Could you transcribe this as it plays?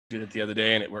did it the other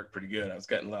day and it worked pretty good. I was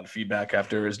getting a lot of feedback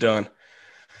after it was done.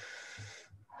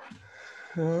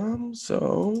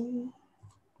 So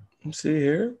let's see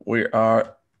here. We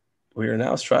are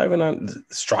now streaming on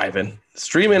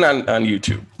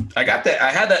YouTube. I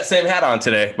had that same hat on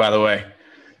today, by the way.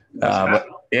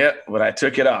 But I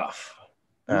took it off.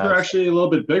 These are actually a little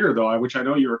bit bigger though, which I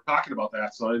know you were talking about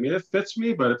that. So I mean, it fits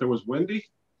me, but if it was windy,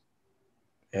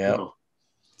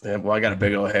 well, I got a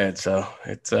big old head, so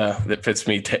it fits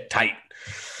me tight.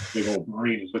 Big old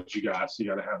brain is what you got, so you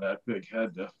got to have that big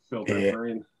head to fill that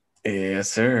brain. Yes,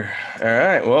 sir. All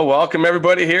right. Well, welcome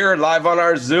everybody here live on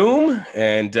our Zoom,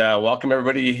 and welcome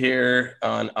everybody here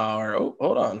on our. Oh,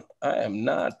 hold on. I am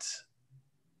not.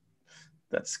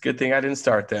 That's a good thing I didn't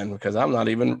start then, because I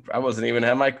wasn't even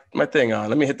have my thing on.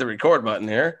 Let me hit the record button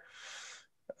here.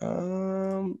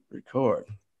 Record.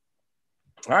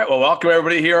 All right. Well, welcome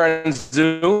everybody here on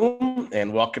Zoom,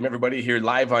 and welcome everybody here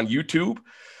live on YouTube.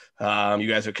 You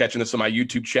guys are catching this on my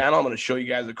YouTube channel. I'm going to show you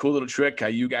guys a cool little trick how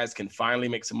you guys can finally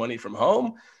make some money from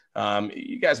home.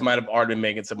 You guys might have already been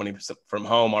making some money from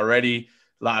home already,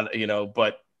 but I'm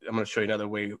going to show you another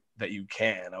way that you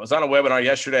can. I was on a webinar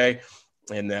yesterday,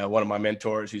 and one of my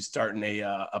mentors who's starting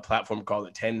a platform called the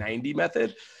 1090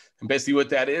 method. And basically what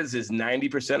that is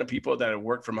 90% of people that have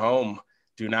worked from home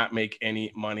do not make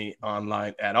any money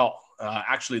online at all.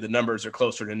 Actually, the numbers are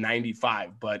closer to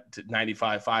 95, but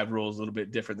 95-5 rule is a little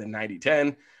bit different than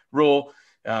 90-10 rule.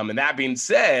 And that being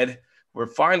said, we're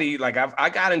finally I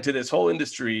got into this whole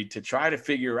industry to try to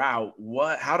figure out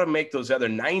how to make those other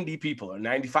 90 people or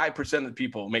 95% of the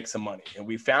people make some money. And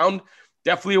we found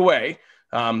definitely a way.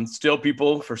 Still,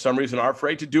 people for some reason are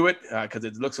afraid to do it because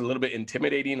it looks a little bit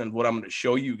intimidating on what I'm going to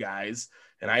show you guys.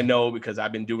 And I know because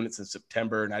I've been doing it since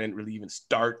September, and I didn't really even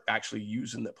start actually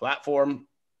using the platform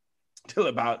till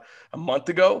about a month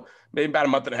ago, maybe about a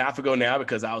month and a half ago now,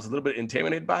 because I was a little bit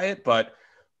intimidated by it. But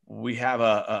we have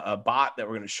a bot that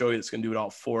we're going to show you that's going to do it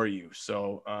all for you.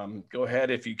 So go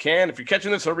ahead if you can. If you're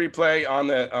catching this on replay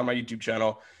on my YouTube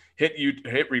channel, hit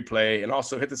replay, and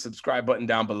also hit the subscribe button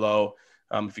down below.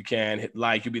 If you can, hit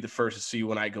like. You'll be the first to see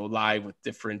when I go live with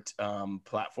different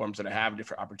platforms that I have,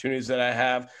 different opportunities that I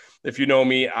have. If you know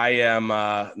me, I am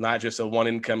not just a one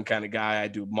income kind of guy. I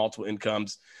do multiple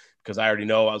incomes because I already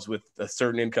know I was with a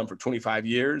certain income for 25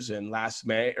 years. And last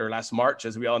March,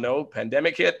 as we all know,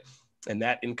 pandemic hit, and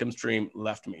that income stream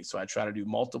left me. So I try to do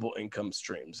multiple income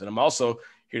streams. And I'm also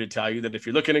here to tell you that if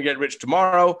you're looking to get rich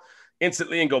tomorrow,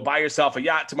 instantly, and go buy yourself a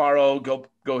yacht tomorrow, go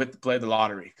play the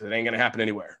lottery, because it ain't going to happen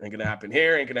anywhere. It ain't going to happen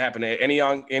here. It ain't going to happen at any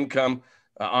income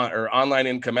or online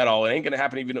income at all. It ain't going to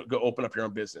happen even to go open up your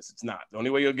own business. It's not. The only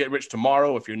way you'll get rich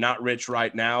tomorrow, if you're not rich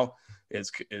right now,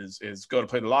 is go to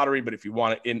play the lottery. But if you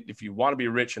want to be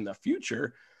rich in the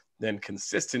future, then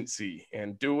consistency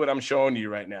and do what I'm showing you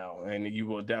right now, and you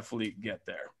will definitely get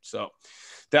there. So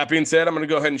that being said, I'm going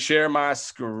to go ahead and share my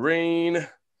screen. Can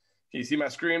you see my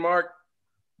screen, Mark?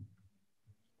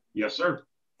 Yes, sir.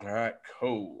 All right,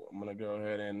 cool. I'm going to go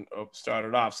ahead and start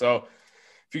it off. So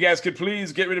if you guys could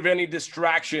please get rid of any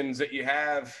distractions that you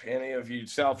have, any of your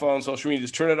cell phone, social media,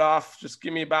 just turn it off. Just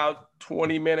give me about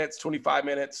 20 minutes, 25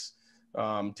 minutes.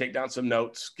 Take down some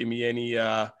notes. Give me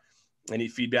any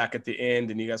feedback at the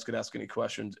end, and you guys could ask any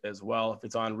questions as well. If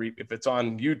it's on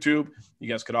YouTube, you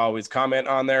guys could always comment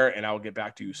on there, and I will get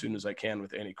back to you as soon as I can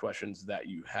with any questions that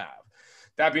you have.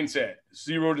 That being said,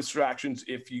 zero distractions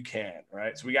if you can,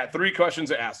 right? So we got 3 questions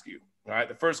to ask you, all right?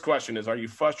 The first question is, are you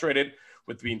frustrated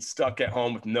with being stuck at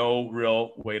home with no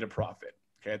real way to profit?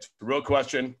 Okay, it's a real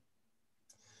question.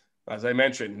 As I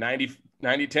mentioned,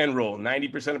 90-10 rule.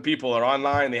 90% of people are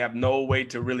online. They have no way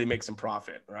to really make some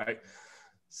profit, right?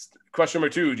 Question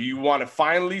number 2, do you want to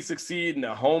finally succeed in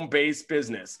a home-based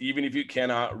business, even if you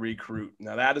cannot recruit?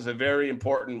 Now, that is a very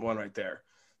important one right there.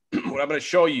 What I'm going to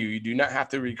show you, you do not have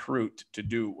to recruit to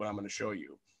do what I'm going to show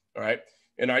you. All right.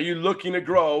 And are you looking to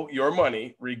grow your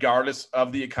money regardless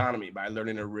of the economy by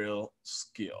learning a real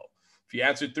skill? If you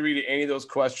answered 3 to any of those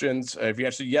questions, if you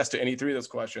answered yes to any 3 of those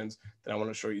questions, then I want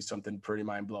to show you something pretty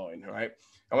mind blowing. All right.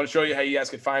 I want to show you how you guys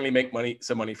can finally make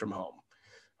some money from home.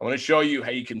 I want to show you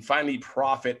how you can finally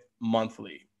profit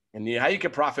monthly, and how you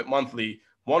can profit monthly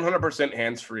 100%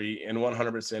 hands-free and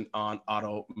 100% on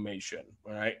automation.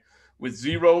 All right. With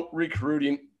zero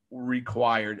recruiting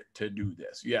required to do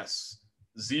this. Yes,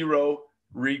 zero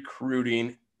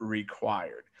recruiting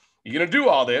required. You're going to do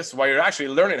all this while you're actually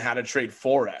learning how to trade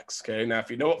Forex. Okay. Now, if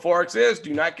you know what Forex is,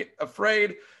 do not get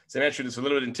afraid. As I mentioned, it's a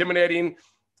little bit intimidating,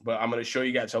 but I'm going to show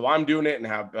you guys how I'm doing it and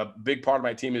how a big part of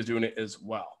my team is doing it as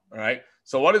well. All right.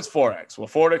 So what is Forex? Well,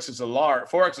 Forex is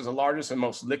the largest and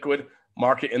most liquid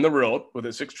market in the world, with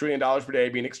 $6 trillion per day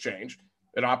being exchanged.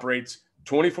 It operates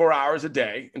 24 hours a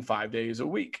day and 5 days a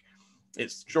week.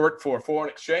 It's short for foreign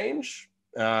exchange.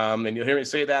 And you'll hear me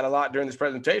say that a lot during this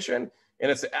presentation. And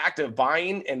it's the act of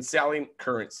buying and selling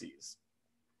currencies.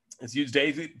 It's used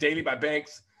daily by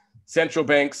banks, central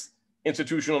banks,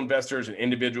 institutional investors, and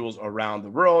individuals around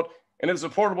the world. And it's a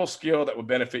portable skill that will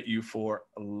benefit you for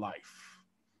life.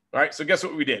 All right, so guess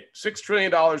what we did? $6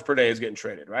 trillion per day is getting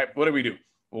traded, right? What did we do?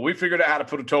 Well, we figured out how to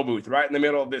put a toll booth right in the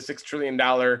middle of this $6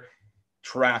 trillion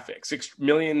traffic, $6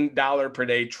 million per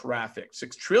day traffic,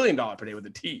 $6 trillion per day with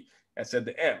a T. I said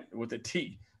the M with a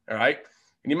T, all right?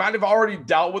 And you might have already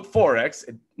dealt with Forex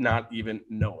and not even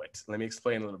know it. Let me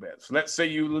explain a little bit. So let's say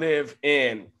you live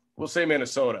in, we'll say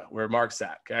Minnesota, where Mark's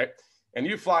at, okay? And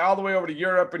you fly all the way over to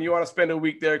Europe and you want to spend a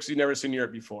week there because you've never seen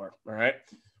Europe before, all right?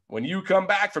 When you come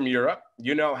back from Europe,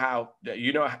 you now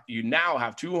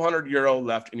have 200 euro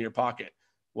left in your pocket.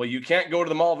 Well, you can't go to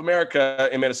the Mall of America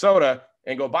in Minnesota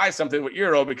and go buy something with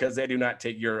euro because they do not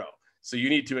take euro. So you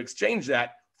need to exchange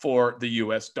that for the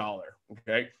US dollar,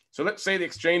 okay? So let's say the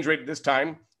exchange rate at this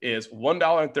time is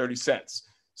 $1.30.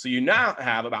 So you now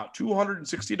have about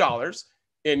 $260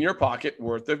 in your pocket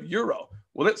worth of euro.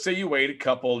 Well, let's say you wait a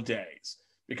couple of days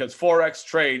because Forex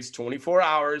trades 24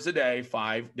 hours a day,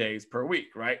 5 days per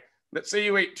week, right? Let's say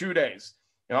you wait 2 days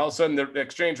and all of a sudden the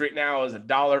exchange rate now is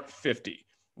 $1.50.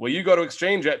 Well, you go to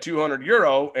exchange at 200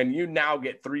 euro and you now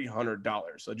get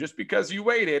 $300. So just because you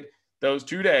waited those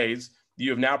 2 days, you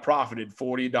have now profited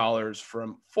 $40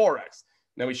 from Forex.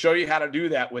 Now we show you how to do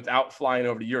that without flying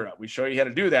over to Europe. We show you how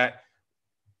to do that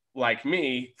like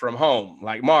me from home,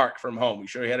 like Mark from home. We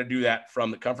show you how to do that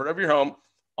from the comfort of your home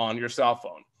on your cell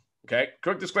phone. Okay,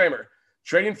 quick disclaimer.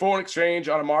 Trading foreign exchange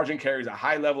on a margin carries a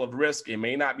high level of risk and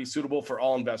may not be suitable for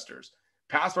all investors.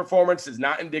 Past performance is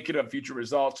not indicative of future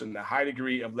results, and the high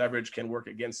degree of leverage can work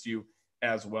against you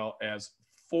as well as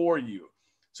for you.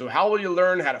 So how will you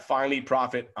learn how to finally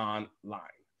profit online?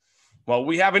 Well,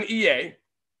 we have an EA,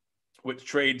 which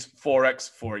trades Forex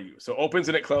for you. So opens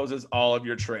and it closes all of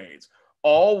your trades,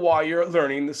 all while you're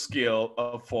learning the skill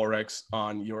of Forex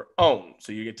on your own.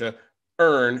 So you get to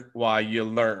earn while you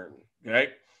learn, okay?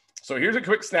 So here's a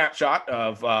quick snapshot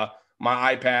of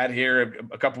my iPad here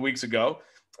a couple weeks ago.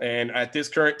 And at this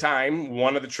current time,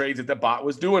 one of the trades that the bot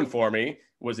was doing for me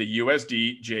was a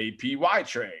USD JPY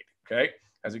trade, okay?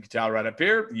 As you can tell right up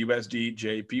here, USD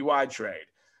JPY trade.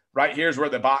 Right here's where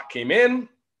the bot came in.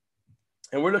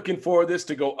 And we're looking for this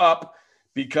to go up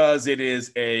because it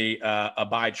is a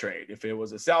buy trade. If it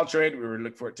was a sell trade, we would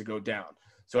look for it to go down.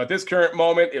 So at this current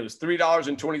moment, it was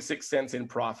 $3.26 in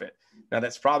profit. Now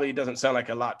that's probably doesn't sound like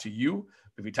a lot to you.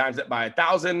 If you times that by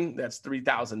 1,000, that's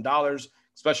 $3,000,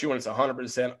 especially when it's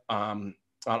 100% on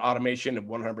automation and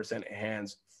 100%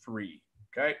 hands-free,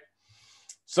 okay?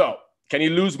 So can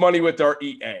you lose money with our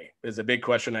EA is a big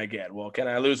question I get. Well, can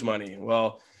I lose money?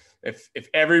 Well, if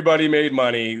everybody made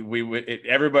money,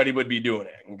 everybody would be doing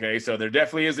it, okay? So there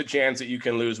definitely is a chance that you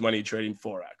can lose money trading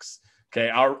Forex, okay?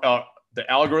 The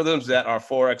algorithms that our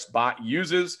Forex bot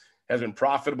uses has been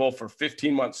profitable for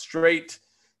 15 months straight,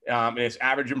 and it's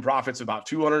averaging profits about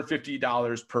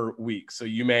 $250 per week. So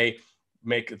you may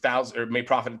make $1,000 or may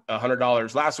profit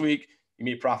 $100 last week. You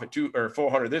may profit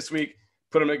 $400 this week.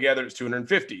 Put them together, it's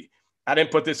 $250. I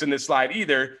didn't put this in this slide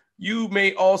either. You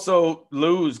may also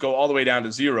go all the way down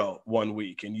to zero one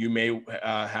week, and you may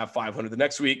have 500 the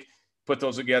next week. Put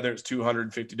those together, it's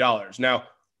 $250. Now,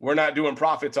 we're not doing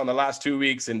profits on the last 2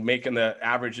 weeks and making the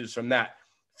averages from that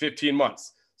 15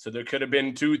 months. So there could have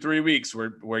been 2-3 weeks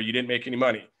where you didn't make any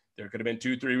money. There could have been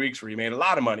 2-3 weeks where you made a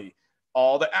lot of money.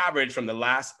 All the average from the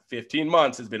last 15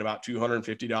 months has been about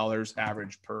 $250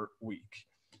 average per week.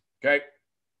 Okay.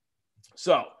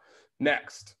 So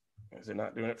next, is it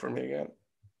not doing it for me again?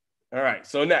 All right.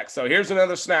 So next, so here's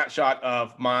another snapshot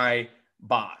of my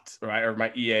bot, right? Or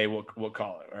my EA, we'll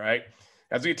call it. All right.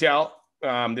 As you can tell,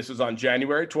 this was on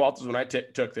January 12th is when I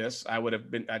took this.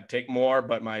 I'd take more,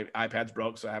 but my iPad's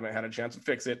broke, so I haven't had a chance to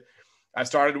fix it. I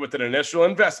started with an initial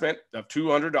investment of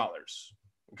 $200.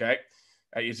 Okay.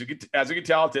 As you can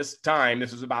tell at this time,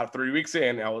 this was about 3 weeks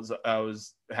in. I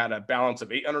had a balance of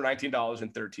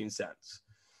 $819.13.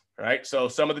 All right. So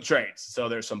some of the trades. So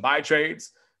there's some buy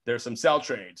trades. There's some sell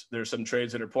trades. There's some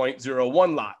trades that are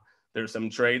 0.01 lot. There's some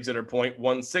trades that are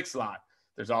 0.16 lot.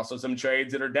 There's also some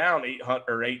trades that are down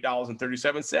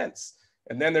 $8.37.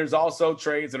 And then there's also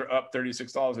trades that are up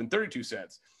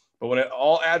 $36.32. But when it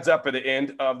all adds up at the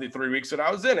end of the 3 weeks that I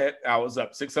was in it, I was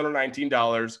up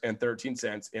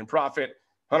 $619.13 in profit,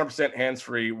 100%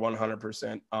 hands-free,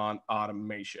 100% on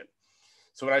automation.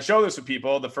 So when I show this to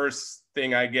people, the first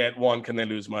thing I get, one, can they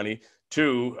lose money?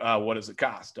 Two, what does it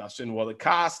cost, Dustin? Well, the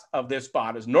cost of this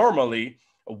bot is normally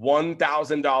a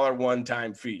 $1,000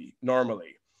 one-time fee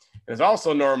normally. And it's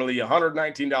also normally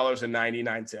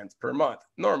 $119.99 per month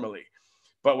normally.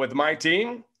 But with my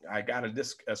team, I got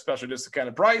a special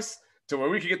discounted price to where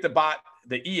we could get the bot,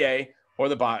 the EA, or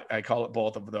the bot, I call it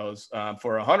both of those,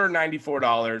 for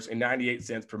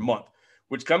 $194.98 per month,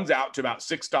 which comes out to about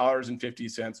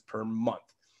 $6.50 per month.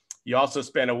 You also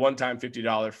spend a one-time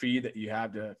 $50 fee that you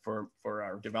have for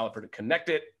our developer to connect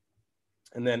it,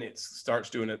 and then it starts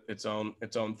doing its own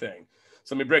thing.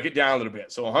 So let me break it down a little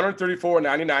bit. So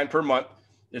 $134.99 per month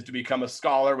is to become a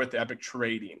scholar with Epic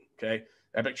Trading. Okay,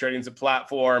 Epic Trading is a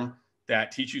platform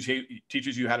that teaches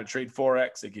you how to trade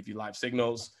Forex. They give you live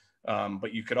signals.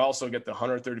 But you could also get the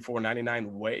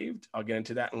 $134.99 waived. I'll get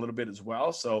into that in a little bit as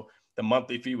well. So the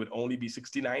monthly fee would only be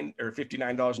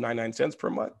 $59.99 per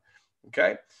month.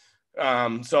 Okay.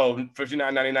 So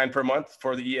 $59.99 per month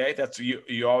for the EA. That's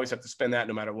you always have to spend that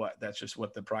no matter what. That's just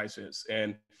what the price is.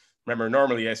 And remember,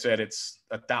 normally I said it's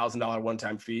 $1,000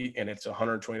 one-time fee and it's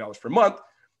 $120 per month.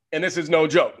 And this is no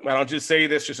joke. I don't just say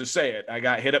this just to say it. I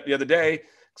got hit up the other day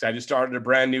because I just started a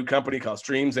brand new company called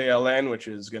Streams ALN, which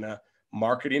is going to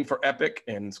marketing for Epic,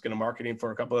 and it's going to marketing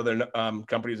for a couple other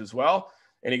companies as well.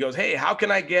 And he goes, hey, how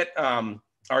can I get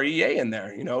our EA in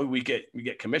there? You know, we get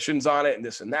commissions on it and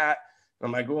this and that. And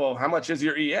I'm like, well, how much is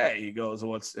your EA? He goes,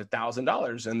 well, it's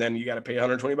 $1,000, and then you got to pay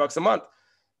 $120 a month.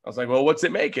 I was like, well, what's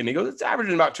it making? He goes, it's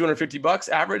averaging about $250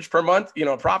 average per month, you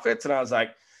know, profits. And I was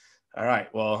like, all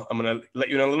right, well, I'm going to let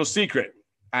you know a little secret.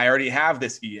 I already have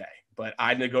this EA, but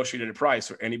I negotiated a price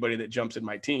for anybody that jumps in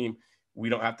my team. We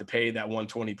don't have to pay that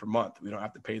 $120 per month. We don't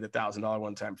have to pay the $1,000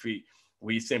 one-time fee.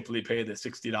 We simply pay the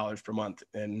 $60 per month.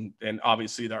 And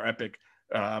obviously our Epic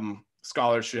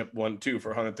scholarship one too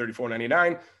for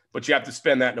 $134.99, but you have to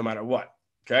spend that no matter what.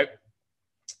 Okay.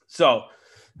 So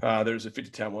there's a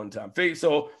 50-time one-time fee.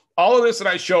 So all of this that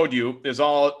I showed you is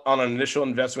all on an initial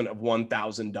investment of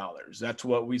 $1,000. That's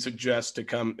what we suggest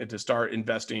to start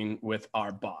investing with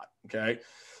our bot. Okay.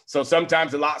 So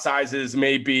sometimes the lot sizes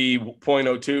may be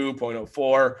 0.02,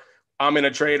 0.04. I'm in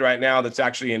a trade right now that's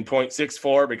actually in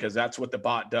 0.64 because that's what the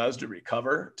bot does to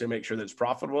recover, to make sure that it's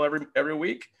profitable every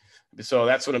week. So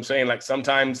that's what I'm saying. Like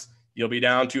sometimes you'll be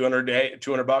down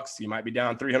 $200. You might be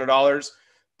down $300.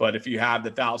 But if you have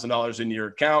the $1,000 in your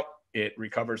account, it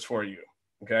recovers for you.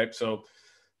 Okay. So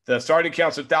the starting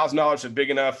accounts of $1,000 are big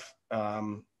enough. I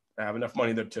have enough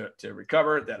money there to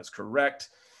recover. That is correct.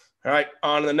 All right,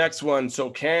 on to the next one.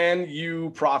 So can you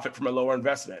profit from a lower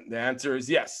investment? The answer is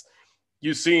yes.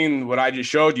 You've seen what I just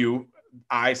showed you.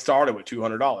 I started with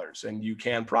 $200 and you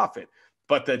can profit,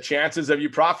 but the chances of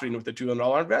you profiting with the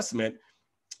 $200 investment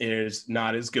is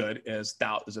not as good as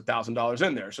there's $1,000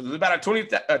 in there. So there's about a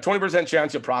 20%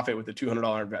 chance you'll profit with the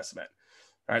 $200 investment.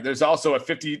 All right, there's also a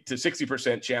 50 to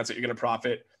 60% chance that you're going to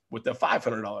profit with the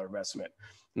 $500 investment.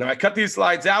 Now I cut these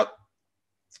slides out,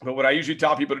 but what I usually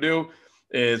tell people to do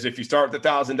is if you start with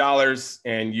 $1,000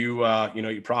 and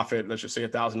you profit, let's just say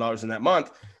 $1,000 in that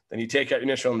month, then you take out your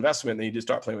initial investment, then you just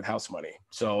start playing with house money.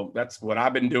 So that's what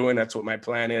I've been doing. That's what my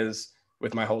plan is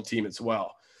with my whole team as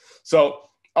well. So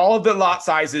all of the lot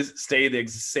sizes stay the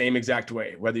same exact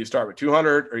way, whether you start with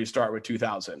 200 or you start with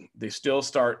 2,000. They still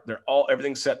start,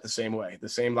 everything's set the same way, the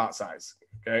same lot size.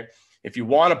 Okay. If you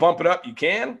want to bump it up, you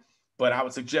can, but I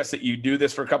would suggest that you do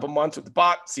this for a couple months with the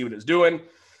bot, see what it's doing,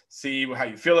 see how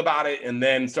you feel about it, and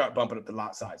then start bumping up the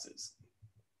lot sizes.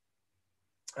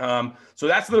 So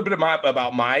that's a little bit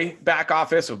about my back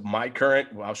office of my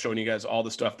current. Well, I was showing you guys all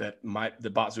the stuff that the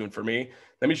bot's doing for me.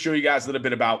 Let me show you guys a little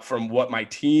bit about from what my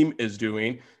team is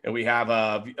doing. And we have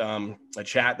a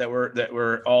chat that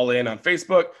we're all in on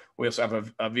Facebook. We also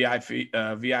have a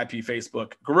VIP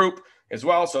Facebook group as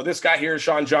well. So this guy here,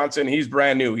 Sean Johnson, he's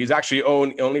brand new. He's actually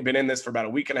only been in this for about a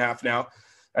week and a half now.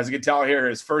 As you can tell here,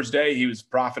 his first day, he was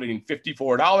profiting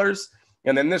 $54.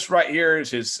 And then this right here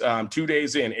is his 2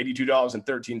 days in,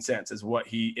 $82.13 is what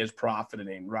he is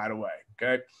profiting right away.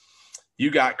 Okay.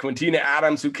 You got Quintina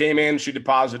Adams who came in. She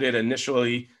deposited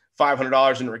initially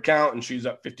 $500 in her account and she's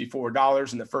up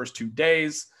 $54 in the first 2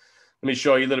 days. Let me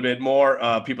show you a little bit more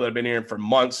people that have been here for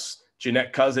months.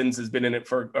 Jeanette Cousins has been in it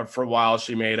for a while.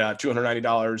 She made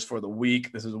 $290 for the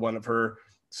week. This is one of her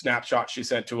snapshots she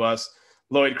sent to us.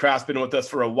 Lloyd Kraft's been with us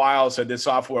for a while, said this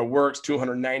software works,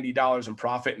 $290 in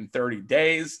profit in 30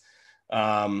 days.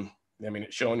 I mean,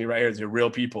 it's showing you right here, they're real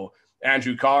people.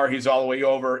 Andrew Carr, he's all the way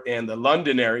over in the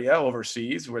London area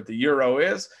overseas where the euro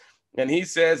is. And he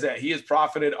says that he has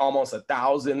profited almost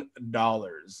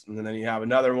 $1,000. And then you have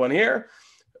another one here.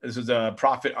 This is a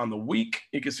profit on the week.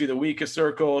 You can see the week is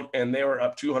circled and they were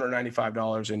up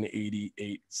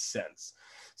 $295.88.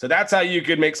 So that's how you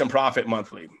could make some profit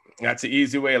monthly. That's the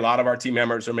easy way. A lot of our team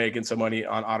members are making some money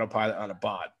on autopilot on a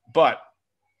bot. But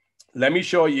let me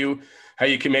show you how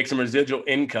you can make some residual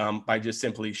income by just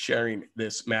simply sharing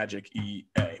this magic EA.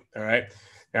 All right.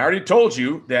 Now, I already told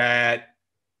you that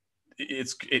it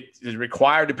is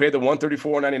required to pay the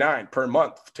 $134.99 per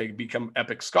month to become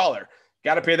Epic Scholar.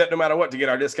 Got to pay that no matter what to get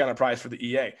our discounted price for the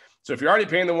EA. So if you're already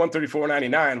paying the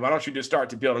 $134.99, why don't you just start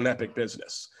to build an Epic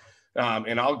business?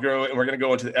 And I'll grow it, and we're going to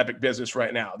go into the Epic business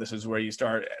right now. This is where you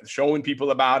start showing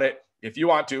people about it. If you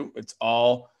want to, it's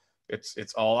all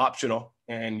optional,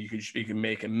 and you can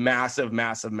make a massive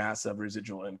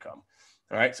residual income.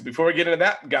 All right. So before we get into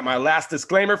that, got my last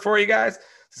disclaimer for you guys.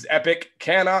 This is Epic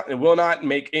cannot and will not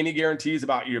make any guarantees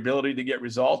about your ability to get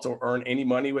results or earn any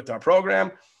money with our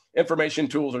program, information,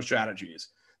 tools, or strategies.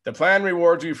 The plan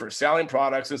rewards you for selling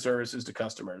products and services to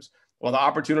customers. While the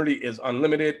opportunity is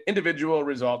unlimited, individual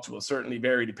results will certainly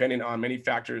vary depending on many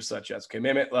factors such as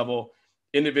commitment level,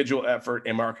 individual effort,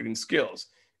 and marketing skills.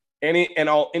 Any and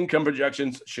all income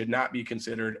projections should not be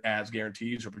considered as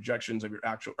guarantees or projections of your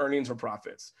actual earnings or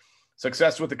profits.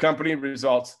 Success with the company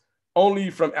results only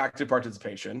from active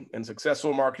participation and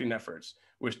successful marketing efforts,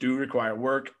 which do require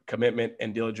work, commitment,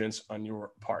 and diligence on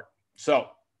your part. So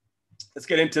let's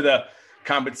get into the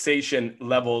compensation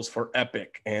levels for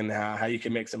Epic and how you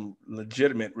can make some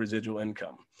legitimate residual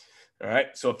income. All right.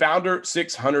 So Founder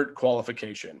 600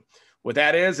 qualification. What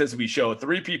that is we show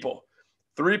three people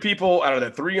out of the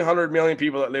 300 million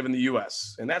people that live in the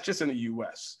US. And that's just in the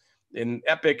US. And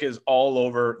Epic is all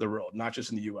over the world, not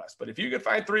just in the US. But if you could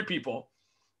find three people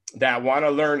that want to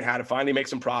learn how to finally make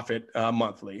some profit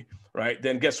monthly, right?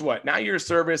 Then guess what? Now your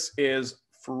service is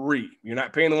free. You're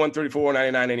not paying the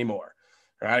 $134.99 anymore.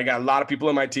 All right. I got a lot of people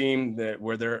in my team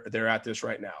where they're at this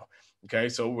right now. Okay.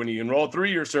 So when you enroll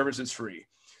 3, your service is free.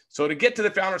 So to get to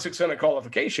the Founder 600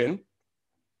 qualification,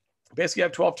 basically you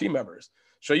have 12 team members.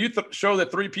 So you show the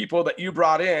 3 people that you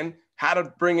brought in how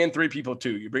to bring in 3 people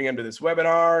too. You bring them to this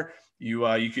webinar.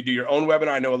 You could do your own webinar.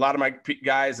 I know a lot of my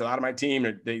guys, a lot of my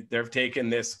team, they've taken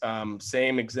this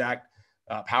same exact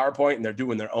PowerPoint and they're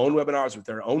doing their own webinars with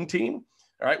their own team.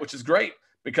 All right, which is great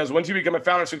because once you become a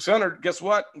Founder 600, guess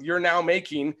what? You're now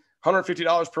making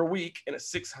 $150 per week and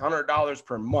 $600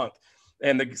 per month.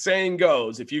 And the saying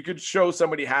goes, if you could show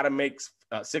somebody how to make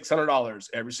 $600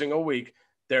 every single week,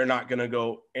 they're not going to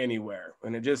go anywhere.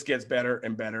 And it just gets better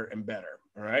and better and better.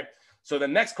 All right. So the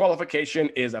next qualification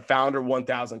is a Founder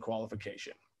 1000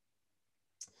 qualification.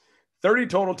 30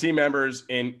 total team members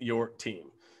in your team.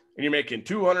 And you're making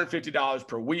 $250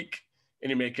 per week and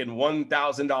you're making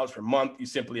 $1,000 per month. You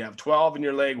simply have 12 in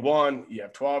your leg 1, you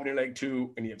have 12 in your leg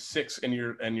 2, and you have 6 in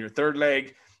your third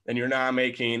leg. And you're now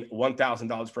making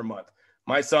 $1,000 per month.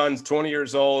 My son's 20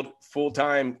 years old,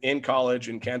 full-time in college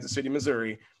in Kansas City,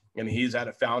 Missouri. And he's at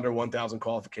a Founder 1000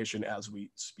 qualification as we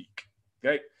speak.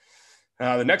 Okay.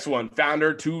 The next one,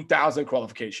 Founder 2000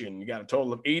 qualification. You got a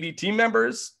total of 80 team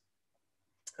members.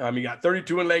 You got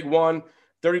 32 in leg 1,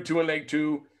 32 in leg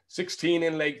 2, 16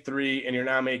 in leg 3, and you're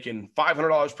now making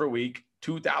 $500 per week,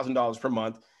 $2,000 per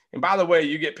month. And by the way,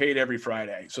 you get paid every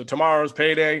Friday. So tomorrow's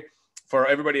payday for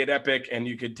everybody at Epic, and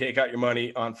you could take out your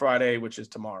money on Friday, which is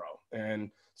tomorrow.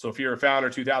 And so if you're a Founder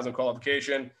 2000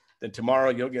 qualification, then tomorrow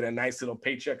you'll get a nice little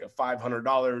paycheck of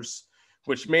 $500,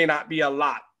 which may not be a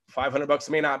lot. $500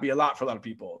 may not be a lot for a lot of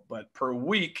people, but per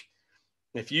week,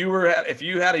 if you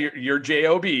had your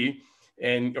job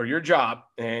or your job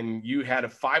and you had a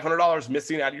 $500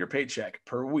 missing out of your paycheck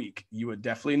per week, you would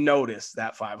definitely notice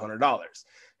that $500.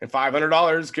 And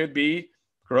 $500 could be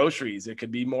groceries, it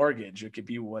could be mortgage, it could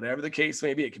be whatever the case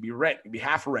may be. It could be rent, it could be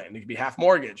half rent, it could be half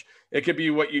mortgage, it could be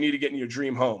what you need to get in your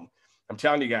dream home. I'm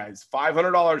telling you guys,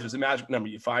 $500 is a magic number.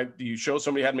 You show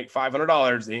somebody how to make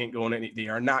 $500, they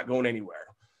are not going anywhere.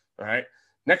 All right.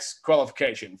 Next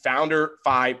qualification, Founder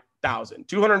 5000,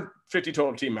 250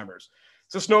 total team members.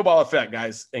 It's a snowball effect,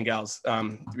 guys and gals.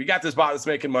 We got this bot that's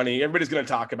making money. Everybody's going to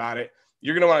talk about it.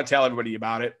 You're going to want to tell everybody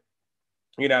about it.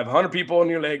 You're going to have 100 people in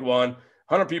your leg 1,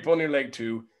 100 people in your leg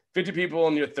 2, 50 people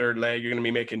in your third leg. You're going to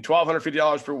be making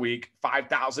 $1,250 per week,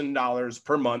 $5,000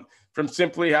 per month from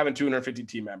simply having 250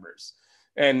 team members.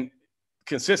 And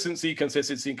consistency.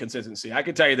 I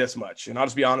can tell you this much, and I'll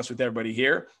just be honest with everybody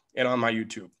here and on my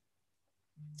YouTube.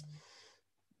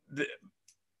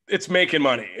 It's making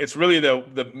money. It's really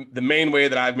the main way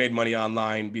that I've made money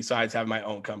online besides having my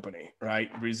own company, right?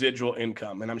 Residual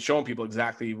income. And I'm showing people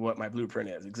exactly what my blueprint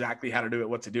is, exactly how to do it,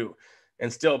 what to do.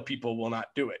 And still people will not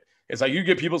do it. It's like you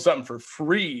give people something for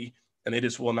free and they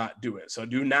just will not do it. So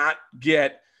do not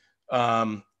get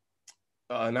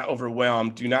not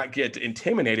overwhelmed. Do not get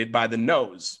intimidated by the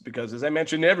no's, because as I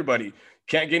mentioned to everybody,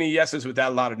 can't get any yeses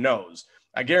without a lot of no's.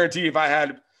 I guarantee if I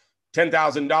had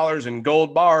 $10,000 in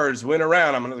gold bars went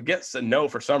around, I'm going to get a no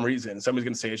for some reason. Somebody's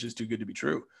going to say it's just too good to be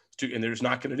true. And they're just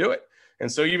not going to do it.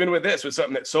 And so even with this, with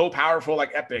something that's so powerful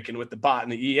like Epic and with the bot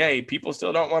and the EA, people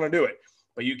still don't want to do it.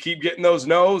 But you keep getting those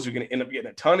no's, you're going to end up getting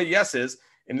a ton of yeses.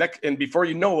 And before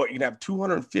you know it, you can have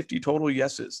 250 total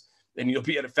yeses. And you'll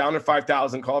be at a Founder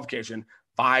 5,000 qualification,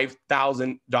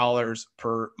 $5,000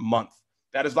 per month.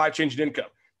 That is life-changing income.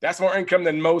 That's more income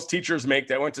than most teachers make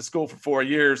that went to school for 4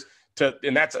 years. And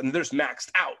they're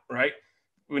maxed out, right?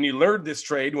 When you learn this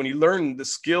trade, when you learn the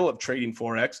skill of trading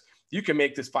Forex, you can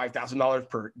make this $5,000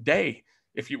 per day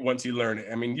once you learn it.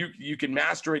 I mean, you can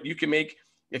master it. You can make,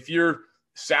 if your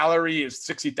salary is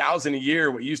 $60,000 a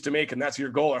year, what you used to make, and that's your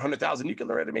goal, or $100,000, you can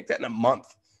learn how to make that in a month.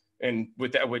 And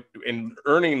with that, and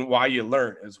earning while you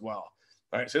learn as well.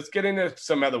 All right, so let's get into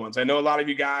some other ones. I know a lot of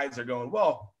you guys are going,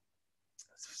 well,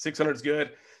 600 is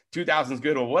good. 2,000 is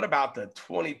good. Well, what about the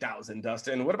 20,000,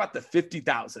 Dustin? What about the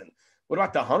 50,000? What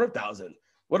about the 100,000?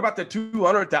 What about the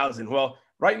 200,000? Well,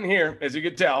 right in here, as you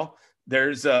can tell,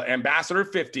 there's Ambassador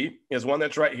 50 is one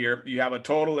that's right here. You have a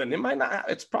total, and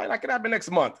it's probably not going to happen next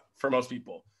month for most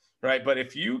people, right? But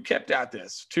if you kept at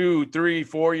this 2, 3,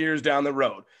 4 years down the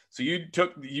road, so you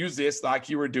use this like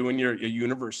you were doing your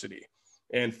university,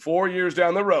 and 4 years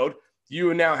down the road,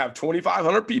 you now have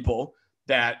 2,500 people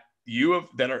that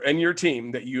are in your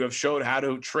team that you have showed how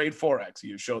to trade Forex.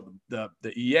 You've showed the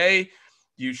EA,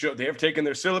 they have taken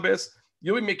their syllabus.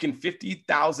 You'll be making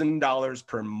 $50,000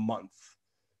 per month.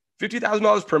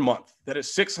 $50,000 per month. That is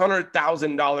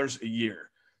 $600,000 a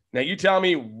year. Now you tell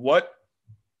me what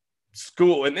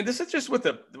school, and this is just with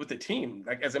the team.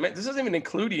 Like as I mentioned, this isn't even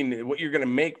including what you're going to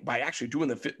make by actually doing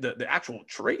the actual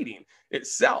trading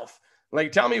itself.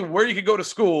 Like tell me where you could go to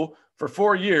school for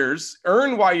 4 years,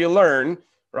 earn while you learn,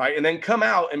 right? And then come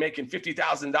out and making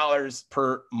 $50,000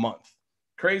 per month.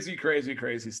 Crazy, crazy,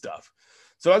 crazy stuff.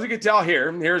 So as you can tell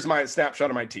here's my snapshot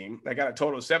of my team. I got a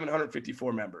total of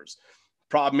 754 members.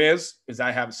 Problem is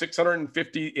I have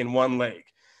 650 in one leg.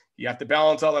 You have to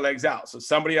balance all the legs out. So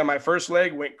somebody on my first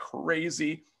leg went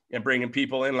crazy and bringing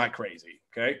people in like crazy,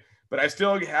 okay? But I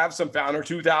still have some Founder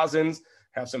 2000s,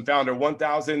 have some Founder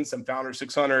 1000s, some Founder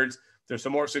 600s. There's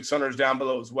some more 600s down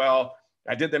below as well.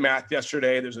 I did the math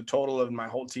yesterday. There's a total of my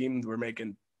whole team. We're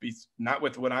making, not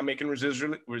with what I'm making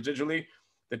residually.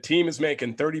 The team is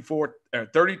making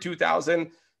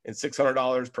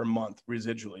 $32,600 per month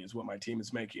residually is what my team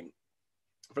is making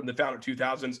from the Founder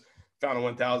 2000s, Founder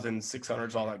 1000s,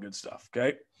 600s, all that good stuff.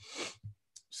 Okay.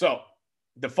 So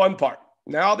the fun part.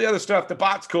 Now all the other stuff, the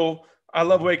bot's cool. I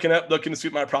love waking up, looking to see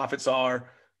what my profits are.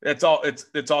 It's all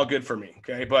good for me.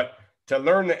 Okay. But to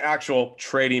learn the actual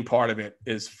trading part of it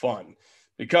is fun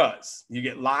because you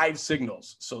get live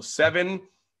signals. So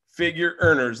 7-figure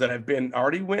earners that have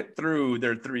already went through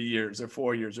their 3 years or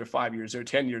 4 years or 5 years or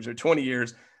 10 years or 20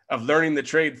 years of learning the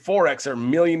trade Forex, are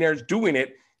millionaires doing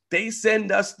it. They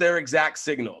send us their exact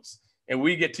signals and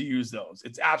we get to use those.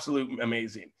 It's absolutely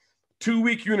amazing.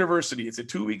 2-week university. It's a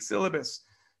 2-week syllabus.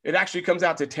 It actually comes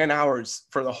out to 10 hours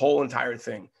for the whole entire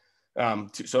thing.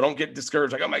 So don't get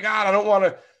discouraged. Like, oh my God, I don't want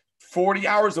to 40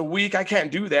 hours a week. I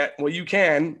can't do that. Well, you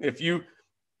can.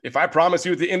 If I promise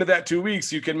you at the end of that 2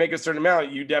 weeks, you can make a certain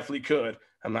amount, you definitely could.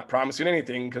 I'm not promising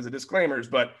anything because of disclaimers,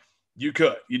 but you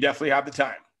could. You definitely have the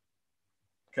time.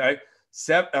 Okay.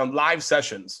 Live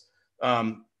sessions.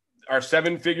 Our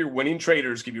 7-figure winning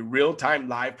traders give you real-time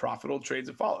live profitable trades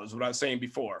that follows what I was saying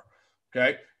before.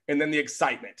 Okay. And then the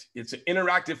excitement. It's an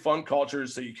interactive, fun culture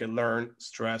so you can learn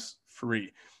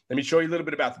stress-free. Let me show you a little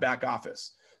bit about the back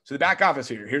office. So the back office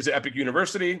here's the Epic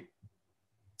University.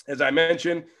 As I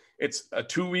mentioned, it's a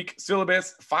 2-week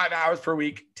syllabus, 5 hours per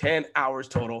week, 10 hours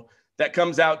total. That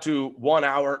comes out to 1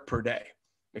 hour per day.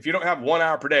 If you don't have 1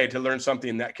 hour per day to learn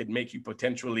something that could make you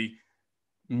potentially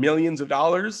millions of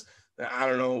dollars, I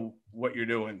don't know what you're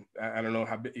doing. I don't know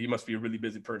you must be a really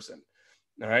busy person.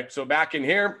 All right. So back in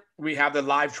here, we have the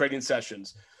live trading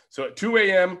sessions. So at 2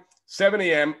 a.m., 7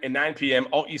 a.m., and 9 p.m.,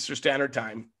 all Eastern Standard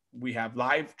Time, we have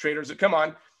live traders that come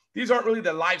on. These aren't really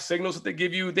the live signals that they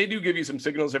give you. They do give you some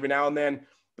signals every now and then,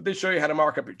 but they show you how to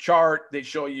mark up your chart. They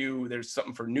show you there's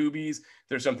something for newbies.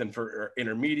 There's something for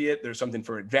intermediate. There's something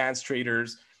for advanced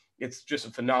traders. It's just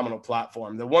a phenomenal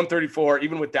platform. The 134,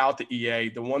 even without the EA,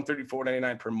 the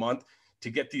 134.99 per month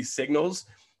to get these signals,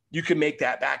 you can make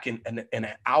that back in an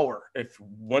hour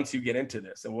once you get into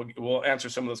this. And we'll answer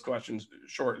some of those questions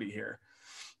shortly here.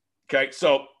 Okay,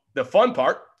 so the fun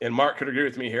part, and Mark could agree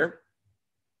with me here,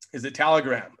 is the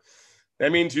Telegram.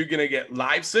 That means you're going to get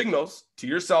live signals to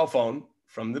your cell phone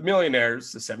from the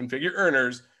millionaires, the 7-figure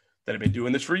earners that have been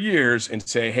doing this for years, and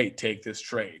say, hey, take this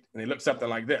trade. And they look something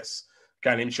like this.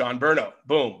 guy named Sean Berno.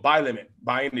 Boom, buy limit,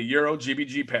 buying the Euro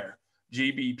GBP pair.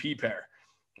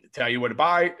 Tell you what to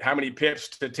buy, how many pips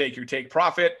to take your take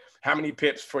profit, how many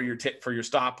pips for your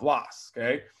stop loss.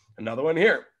 Okay, another one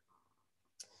here.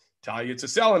 Tell you it's a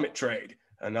sell limit trade.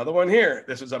 Another one here.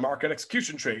 This is a market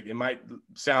execution trade. It might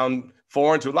sound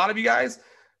foreign to a lot of you guys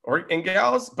and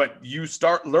gals, but you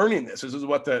start learning this. This is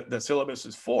what the syllabus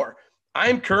is for.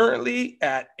 I'm currently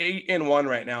at 8-1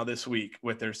 right now this week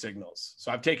with their signals.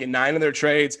 So I've taken 9 of their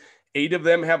trades. 8 of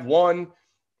them have won.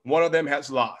 1 of them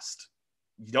has lost.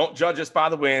 You don't judge us by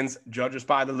the wins, judge us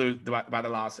by the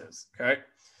losses. Okay.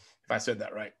 If I said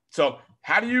that right. So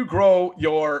how do you grow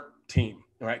your team?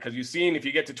 All right. Because you've seen if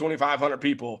you get to 2,500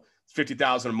 people, it's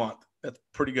 50,000 a month. That's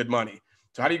pretty good money.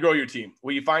 So how do you grow your team?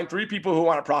 Well, you find 3 people who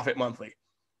want to profit monthly.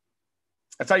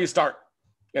 That's how you start.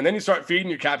 And then you start feeding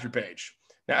your capture page.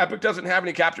 Now, Epic doesn't have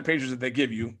any capture pages that they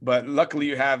give you, but luckily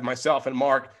you have myself and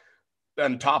Mark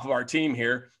on top of our team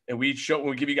here. And we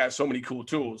give you guys so many cool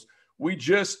tools. We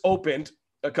just opened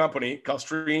a company called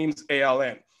Streams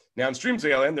ALN. Now in Streams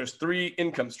ALN, there's 3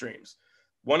 income streams.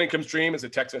 One income stream is a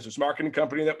text message marketing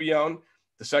company that we own.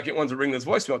 The second one's a ringless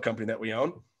voicemail company that we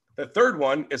own. The third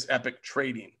one is Epic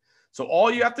Trading. So all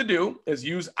you have to do is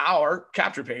use our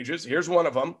capture pages. Here's one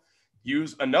of them.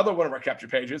 Use another one of our capture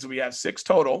pages. We have 6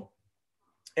 total.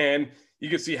 And you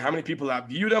can see how many people have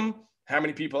viewed them, how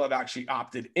many people have actually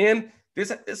opted in.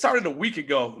 This started a week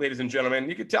ago, ladies and gentlemen.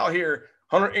 You can tell here,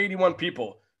 181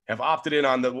 people have opted in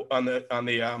on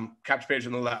the capture page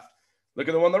on the left. Look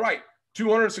at the one on the right.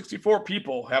 264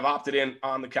 people have opted in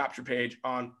on the capture page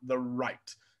on the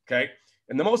right. Okay.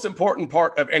 And the most important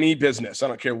part of any business, I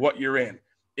don't care what you're in,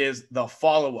 is the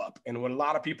follow-up. And what a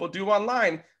lot of people do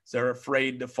online is they're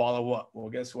afraid to follow up. Well,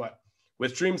 guess what?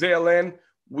 With Streams ALN,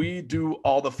 we do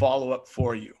all the follow-up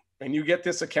for you. And you get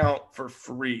this account for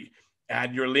free.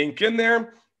 Add your link in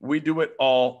there. We do it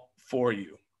all for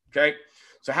you. Okay.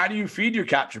 So how do you feed your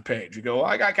capture page? You go, well,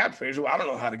 I got capture page. Well, I don't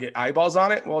know how to get eyeballs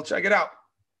on it. Well, check it out.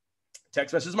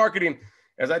 Text message marketing.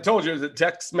 As I told you, it's a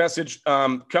text message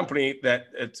company that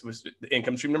was the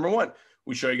income stream number 1.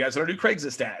 We show you guys how to do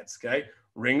Craigslist ads. Okay.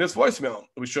 Ringless voicemail.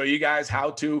 We show you guys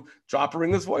how to drop a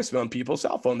ringless voicemail on people's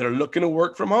cell phone. They're looking to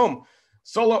work from home.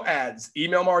 Solo ads,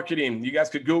 email marketing. You guys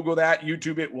could Google that,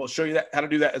 YouTube it. We'll show you how to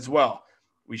do that as well.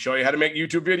 We show you how to make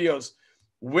YouTube videos.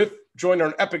 With joining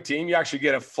our Epic team, you actually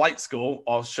get a flight school.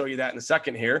 I'll show you that in a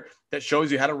second here. That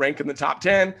shows you how to rank in the top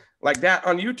 10 like that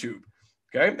on YouTube.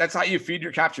 Okay. That's how you feed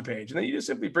your capture page. And then you just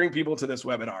simply bring people to this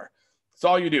webinar. That's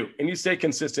all you do. And you stay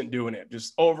consistent doing it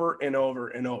just over and over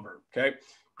and over. Okay.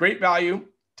 Great value.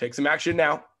 Take some action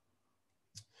now.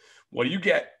 What do you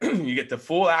get? You get the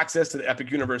full access to the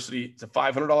Epic University. It's a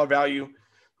 $500 value.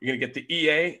 You're going to get the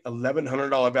EA,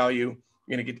 $1,100 value.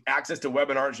 You're going to get access to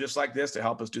webinars just like this to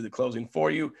help us do the closing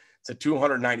for you. It's a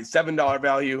 $297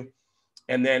 value.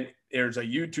 And then there's a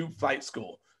YouTube flight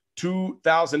school,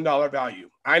 $2,000 value.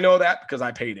 I know that because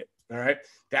I paid it. All right.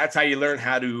 That's how you learn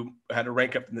how to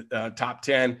rank up in the top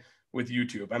 10 with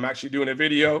YouTube. I'm actually doing a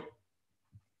video,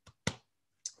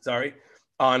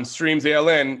 on Streams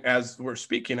ALN as we're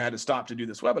speaking. I had to stop to do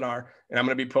this webinar, and I'm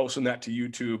going to be posting that to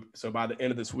YouTube. So by the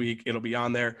end of this week, it'll be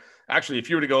on there. Actually, if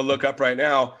you were to go look up right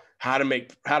now, how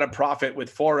to profit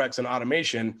with Forex and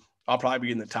automation, I'll probably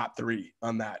be in the top 3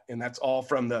 on that. And that's all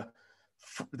from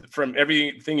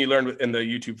everything you learned in the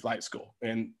YouTube flight school.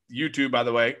 And YouTube, by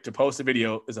the way, to post a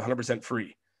video is 100%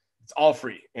 free. It's all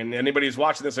free. And anybody who's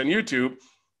watching this on YouTube,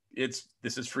 this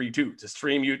is free too. To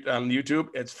stream on YouTube,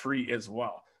 it's free as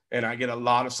well. And I get a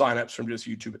lot of signups from just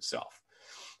YouTube itself.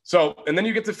 So, and then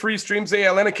you get the free Streams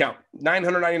ALN account,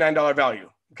 $999 value.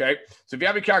 Okay. So if you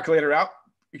have your calculator out,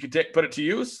 you can put it to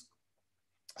use.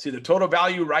 See, the total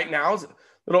value right now is a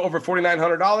little over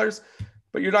 $4,900,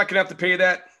 but you're not going to have to pay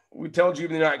that. We told you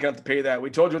you're not going to have to pay that. We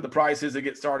told you what the price is to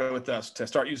get started with us, to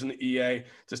start using the EA,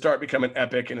 to start becoming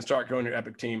Epic, and to start growing your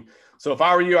Epic team. So if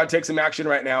I were you, I'd take some action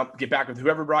right now, get back with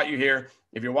whoever brought you here.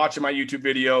 If you're watching my YouTube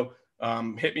video,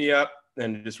 hit me up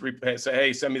and just say,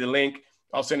 hey, send me the link.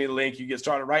 I'll send you the link. You get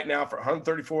started right now for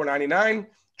 $134.99.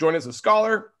 Join as a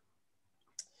scholar.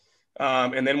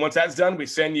 And then once that's done, we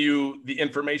send you the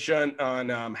information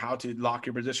on how to lock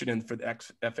your position in for the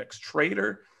FX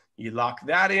Trader. You lock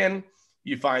that in.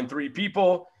 You find 3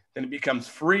 people, then it becomes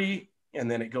free,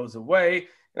 and then it goes away.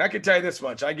 And I can tell you this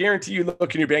much. I guarantee you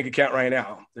look in your bank account right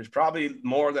now. There's probably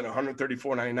more than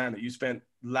 $134.99 that you spent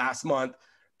last month,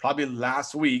 probably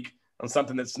last week, on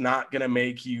something that's not going to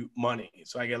make you money.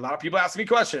 So I get a lot of people asking me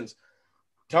questions,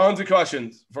 tons of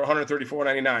questions for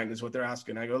 $134.99 is what they're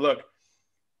asking. I go, look,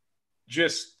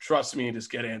 just trust me and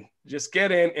just get in. Just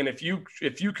get in. And if you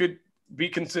could be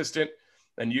consistent,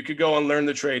 then you could go and learn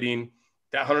the trading.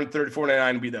 that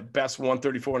 $134.99 would be the best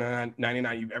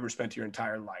 $134.99 you've ever spent your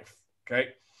entire life. Okay.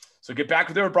 So get back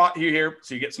with whoever brought you here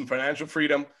so you get some financial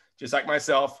freedom, just like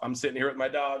myself. I'm sitting here with my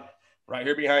dog right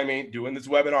here behind me doing this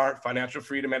webinar, financial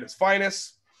freedom at its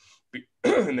finest.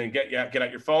 And then get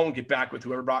out your phone, get back with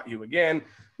whoever brought you again.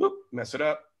 Whoop, mess it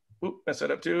up. Whoop, mess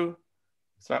it up too.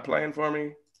 It's not playing for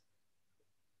me.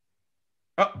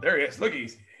 Oh, there he is. Look,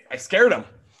 I scared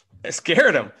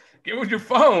him. Get with your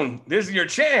phone. This is your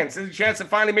chance. This is your chance to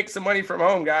finally make some money from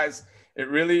home, guys. It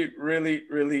really, really,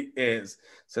 really is.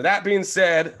 So that being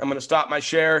said, I'm going to stop my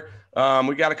share.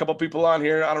 We got a couple people on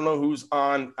here. I don't know who's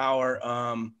on our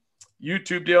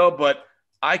YouTube deal, but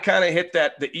I kind of hit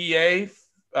the EA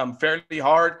fairly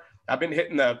hard. I've been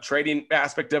hitting the trading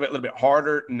aspect of it a little bit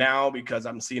harder now because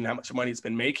I'm seeing how much money it's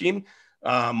been making.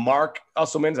 Mark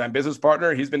Usselman's my business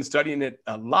partner. He's been studying it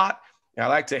a lot. And I'd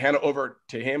like to hand it over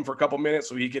to him for a couple minutes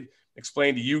so he could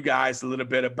explain to you guys a little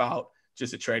bit about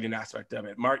just the trading aspect of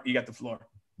it. Mark, you got the floor.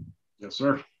 Yes,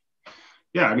 sir.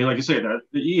 Yeah, I mean, like you say, the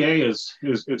EA is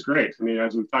great. I mean,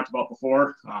 as we've talked about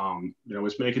before,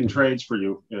 it's making trades for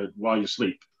you while you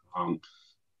sleep.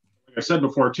 Like I said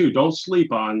before too, don't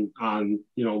sleep on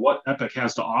what Epic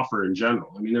has to offer in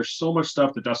general. I mean, there's so much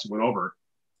stuff that Dustin went over.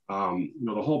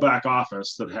 The whole back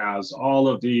office that has all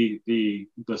of the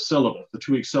syllabus, the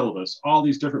 2-week syllabus, all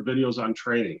these different videos on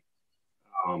trading.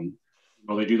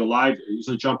 They do the live,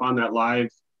 usually jump on that live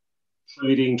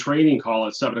training call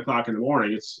at 7:00 in the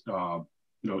morning. It's,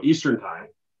 Eastern time.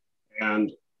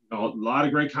 And a lot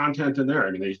of great content in there.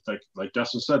 I mean, they like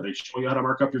Dustin said, they show you how to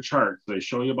mark up your charts. They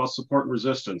show you about support and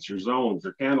resistance, your zones,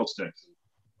 your candlesticks.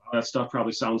 All that stuff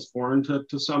probably sounds foreign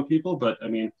to some people, but I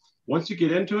mean, once you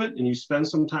get into it and you spend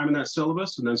some time in that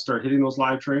syllabus and then start hitting those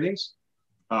live tradings,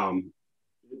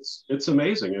 it's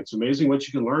amazing. It's amazing what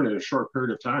you can learn in a short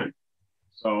period of time.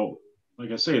 So,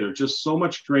 like I say, there's just so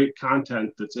much great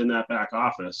content that's in that back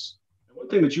office. And one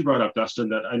thing that you brought up, Dustin,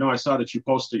 that I know I saw that you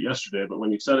posted yesterday, but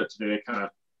when you said it today, it kind of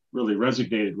really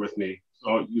resonated with me.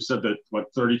 So you said that,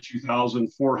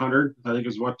 32,400, I think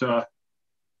is what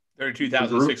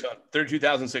 32,600.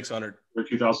 32,600.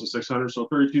 32,600. So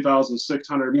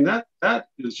 32,600. I mean, that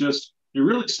is just, you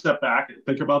really step back and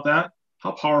think about that.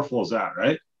 How powerful is that,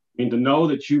 right? I mean, to know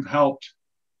that you've helped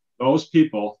those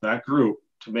people, that group,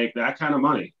 to make that kind of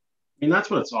money. I mean,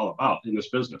 that's what it's all about in this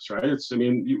business, right?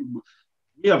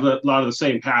 We have a lot of the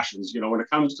same passions. When it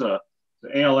comes to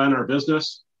ALN, our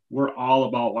business, we're all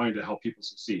about wanting to help people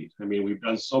succeed. I mean, we've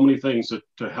done so many things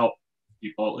to help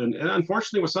people. And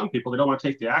unfortunately, with some people, they don't want to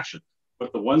take the action.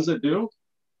 But the ones that do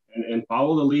and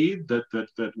follow the lead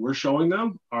that we're showing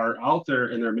them are out there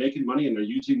and they're making money and they're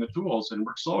using the tools. And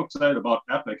we're so excited about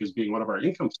Epic as being one of our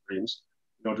income streams,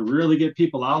 to really get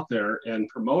people out there and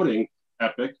promoting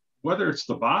Epic, whether it's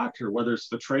the bot or whether it's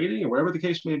the trading or whatever the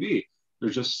case may be.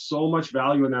 There's just so much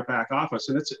value in that back office.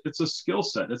 And it's a skill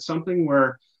set. It's something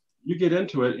where you get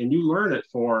into it and you learn it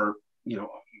for,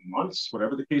 months,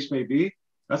 whatever the case may be.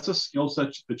 That's a skill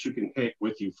set that you can take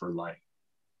with you for life.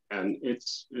 And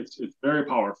it's very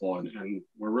powerful. And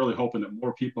we're really hoping that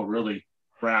more people really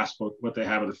grasp what they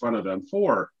have in front of them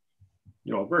for,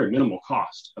 very minimal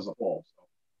cost as a whole. So,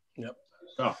 yep.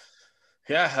 So.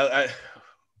 Yeah.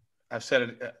 I've said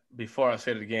it before. I'll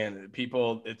say it again.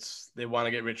 People, they want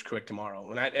to get rich quick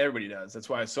tomorrow. And everybody does. That's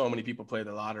why so many people play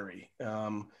the lottery.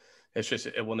 It's just,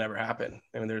 it will never happen.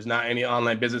 I mean, there's not any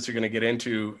online business you're going to get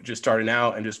into just starting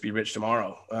out and just be rich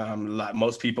tomorrow.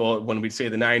 Most people, when we say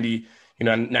the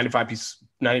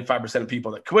 95% of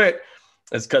people that quit,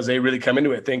 it's because they really come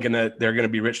into it thinking that they're going to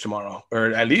be rich tomorrow, or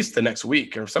at least the next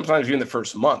week, or sometimes even the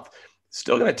first month. It's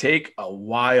still going to take a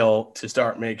while to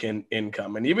start making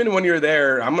income. And even when you're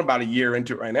there, I'm about a year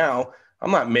into it right now.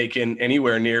 I'm not making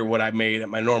anywhere near what I made at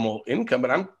my normal income,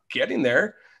 but I'm getting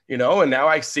there. And now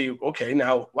I see, okay,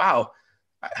 now, wow,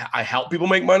 I help people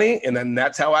make money. And then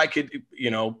that's how I could,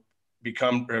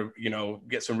 become,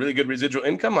 get some really good residual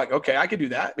income. Like, okay, I could do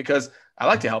that because I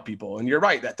like to help people. And you're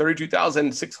right, that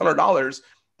 $32,600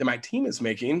 that my team is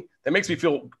making, that makes me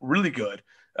feel really good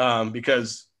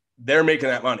because they're making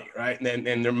that money, right?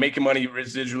 And they're making money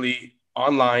residually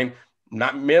online,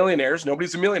 not millionaires.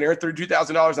 Nobody's a millionaire.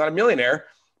 $32,000, not a millionaire,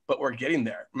 but we're getting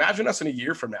there. Imagine us in a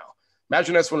year from now.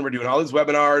 Imagine us when we're doing all these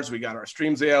webinars. We got our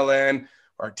streams ALN,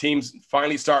 our team's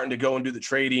finally starting to go and do the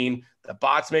trading. The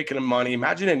bot's making them money.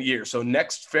 Imagine in a year. So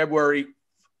next February,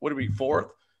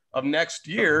 4th of next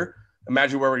year,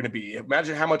 imagine where we're going to be.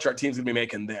 Imagine how much our team's going to be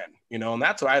making then, and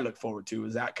that's what I look forward to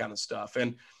is that kind of stuff.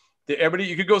 And everybody,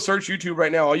 you could go search YouTube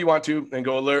right now all you want to and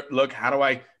go look, how do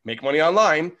I make money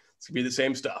online? It's going to be the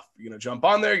same stuff. You're going to jump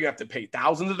on there. You have to pay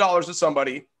thousands of dollars to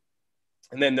somebody.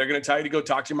 And then they're going to tell you to go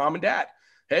talk to your mom and dad.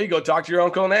 Hey, go talk to your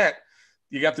uncle and aunt.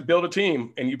 You have to build a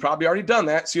team, and you probably already done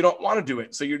that, so you don't want to do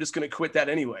it. So you're just going to quit that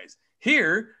anyways.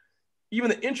 Here, even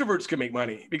the introverts can make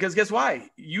money because guess why?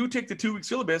 You take the 2-week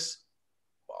syllabus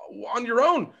on your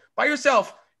own, by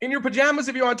yourself, in your pajamas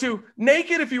if you want to,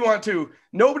 naked if you want to.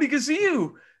 Nobody can see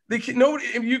you. Nobody,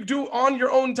 if you do on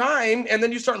your own time, and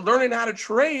then you start learning how to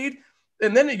trade,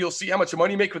 and then you'll see how much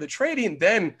money you make with the trading.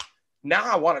 Then now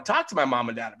I want to talk to my mom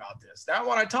and dad about this. Now I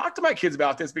want to talk to my kids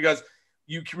about this because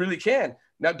you really can.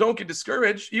 Now, don't get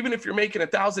discouraged. Even if you're making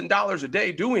 $1,000 a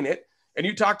day doing it and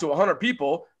you talk to 100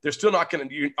 people, they're still not going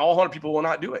to, all 100 people will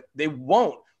not do it. They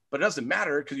won't, but it doesn't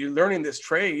matter because you're learning this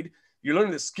trade. You're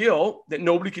learning this skill that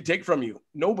nobody could take from you.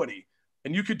 Nobody.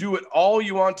 And you could do it all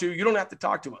you want to. You don't have to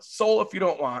talk to us. Soul if you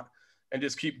don't want, and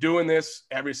just keep doing this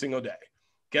every single day.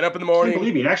 Get up in the morning.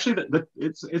 Believe me, actually,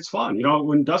 it's fun.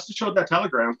 When Dustin showed that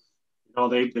telegram,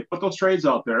 they put those trades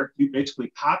out there. You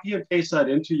basically copy and paste that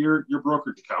into your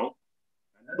brokerage account.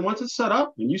 And once it's set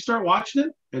up and you start watching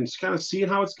it and kind of seeing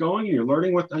how it's going and you're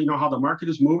learning how the market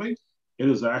is moving, it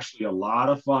is actually a lot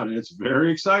of fun. And it's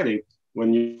very exciting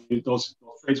when those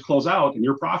trades close out and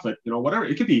your profit, whatever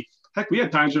it could be. Heck, we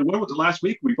had times when last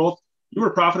week you were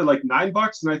profited like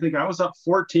 $9 and I think I was up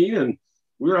 14 and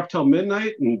we were up till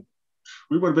midnight and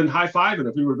we would have been high-fiving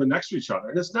if we would have been next to each other.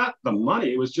 And it's not the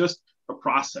money. It was just the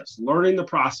process, learning the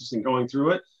process and going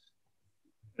through it.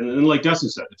 And like Dustin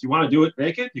said, if you want to do it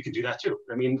naked, you can do that too.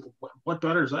 I mean, what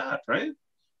better is that, right?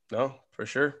 No, for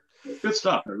sure. Good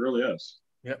stuff. It really is.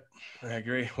 Yep, I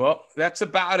agree. Well, that's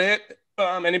about it.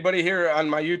 Anybody here on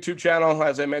my YouTube channel,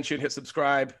 as I mentioned, hit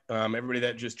subscribe. Everybody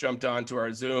that just jumped on to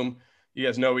our Zoom, you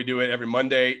guys know we do it every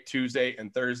Monday, Tuesday,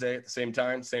 and Thursday at the same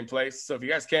time, same place. So if you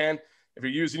guys can, if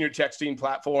you're using your texting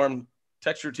platform,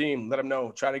 text your team, let them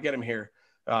know, try to get them here.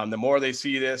 The more they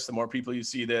see this, the more people you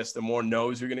see this, the more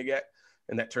no's you're going to get.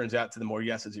 And that turns out to the more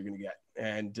yeses you're going to get.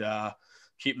 And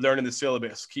keep learning the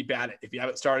syllabus. Keep at it. If you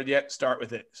haven't started yet, start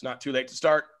with it. It's not too late to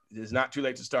start. It is not too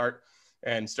late to start.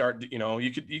 And start,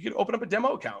 you could open up a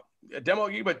demo account. A demo,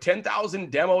 you put 10,000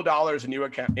 demo dollars in your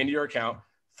account,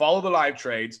 follow the live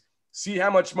trades, see how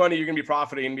much money you're going to be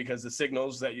profiting because the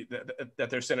signals that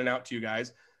they're sending out to you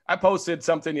guys. I posted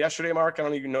something yesterday, Mark. I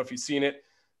don't even know if you've seen it,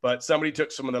 but somebody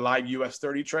took some of the live US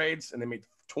 30 trades and they made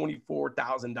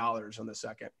 $24,000 on the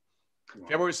second. Wow.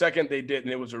 February 2nd, they did,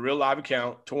 and it was a real live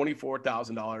account,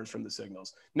 $24,000 from the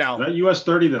signals. Now that US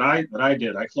 30 that I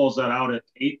did, I closed that out at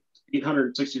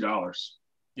 $860.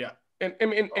 Yeah.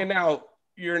 And now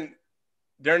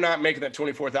they're not making that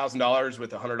 $24,000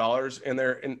 with $100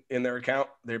 in their account.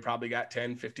 They probably got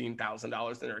 $10,000,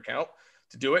 $15,000 in their account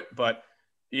to do it. But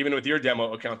even with your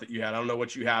demo account that you had, I don't know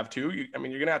what you have too. You're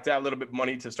going to have a little bit of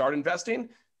money to start investing,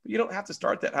 but you don't have to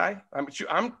start that high.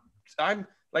 I'm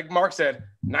like Mark said,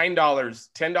 $9,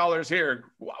 $10 here.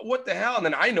 What the hell? And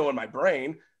then I know in my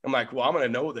brain, I'm like, well, I'm going to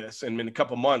know this. And in a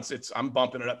couple months, I'm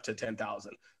bumping it up to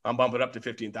 10,000. I'm bumping it up to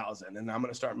 15,000. And I'm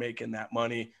going to start making that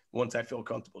money once I feel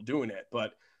comfortable doing it.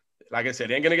 But like I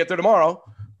said, ain't going to get there tomorrow,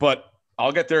 but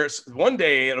I'll get there one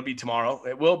day. It'll be tomorrow.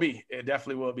 It will be. It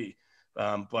definitely will be.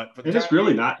 But it's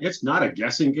really not. It's not a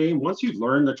guessing game. Once you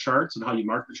learn the charts and how you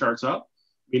mark the charts up,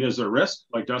 is there risk?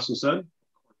 Like Dustin said,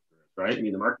 right?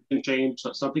 The market can change.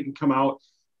 Something can come out,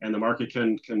 and the market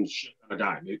can shift on a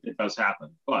dime. It does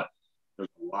happen, but there's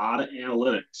a lot of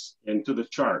analytics into the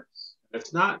charts.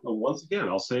 It's not. Once again,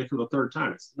 I'll say it for the third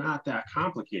time. It's not that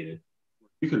complicated.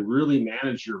 You can really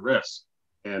manage your risk,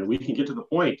 and we can get to the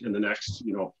point in the next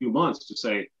few months to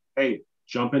say, hey,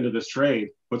 jump into this trade,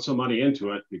 put some money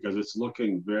into it because it's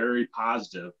looking very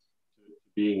positive to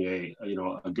being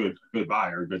a good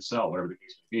buyer, a good sell, whatever the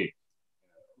case may be.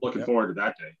 Looking forward to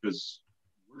that day because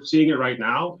we're seeing it right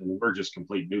now and we're just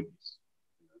complete newbies.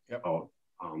 Yep.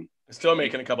 Still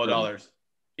making a couple of dollars.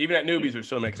 Even at newbies, we're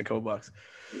still making a couple bucks.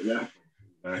 Yeah.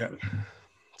 Exactly. Yeah.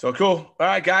 So cool. All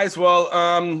right, guys.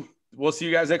 Well, we'll see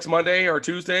you guys next Monday or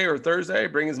Tuesday or Thursday.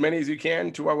 Bring as many as you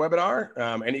can to our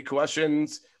webinar. Any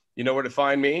questions, you know where to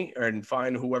find me and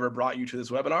find whoever brought you to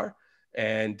this webinar.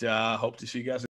 And hope to see you guys.